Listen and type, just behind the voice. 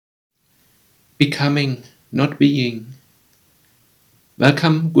becoming, not being.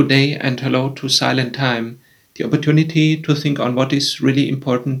 Welcome, good day, and hello to Silent Time, the opportunity to think on what is really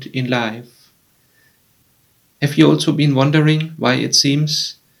important in life. Have you also been wondering why it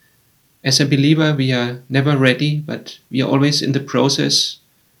seems as a believer we are never ready, but we are always in the process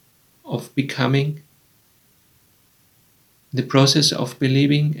of becoming, the process of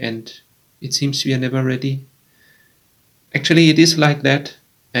believing, and it seems we are never ready? Actually, it is like that,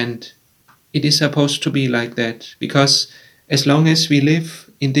 and it is supposed to be like that, because as long as we live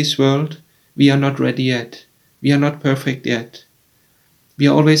in this world, we are not ready yet. We are not perfect yet. We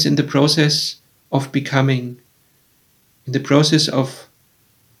are always in the process of becoming, in the process of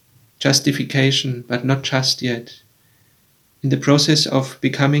justification, but not just yet. In the process of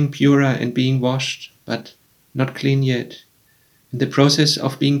becoming purer and being washed, but not clean yet. In the process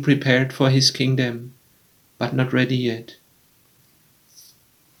of being prepared for His kingdom, but not ready yet.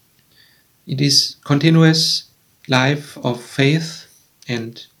 It is continuous life of faith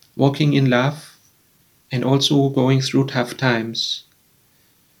and walking in love and also going through tough times.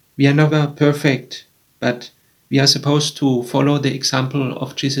 We are never perfect, but we are supposed to follow the example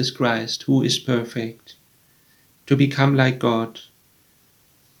of Jesus Christ, who is perfect, to become like God,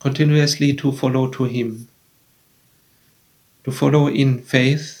 continuously to follow to Him, to follow in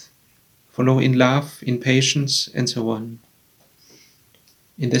faith, follow in love, in patience, and so on.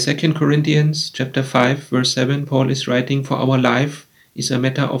 In the 2 Corinthians chapter 5, verse 7, Paul is writing, "For our life is a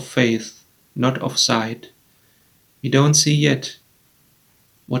matter of faith, not of sight. We don't see yet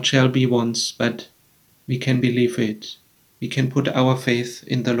what shall be once, but we can believe it. We can put our faith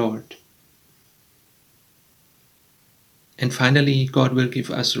in the Lord." And finally, God will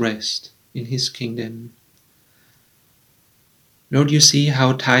give us rest in His kingdom. Lord, you see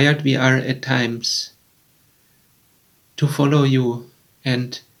how tired we are at times to follow you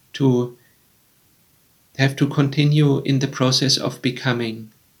and to have to continue in the process of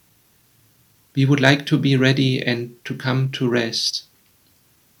becoming. We would like to be ready and to come to rest.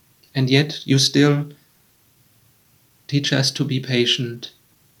 And yet you still teach us to be patient.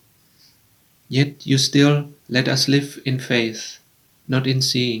 Yet you still let us live in faith, not in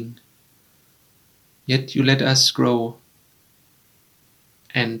seeing. Yet you let us grow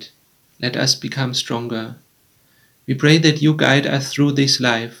and let us become stronger. We pray that you guide us through this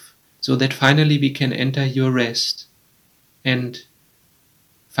life so that finally we can enter your rest and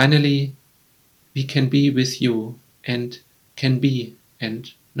finally we can be with you and can be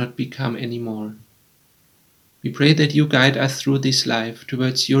and not become anymore. We pray that you guide us through this life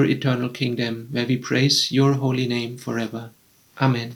towards your eternal kingdom, where we praise your holy name forever. Amen.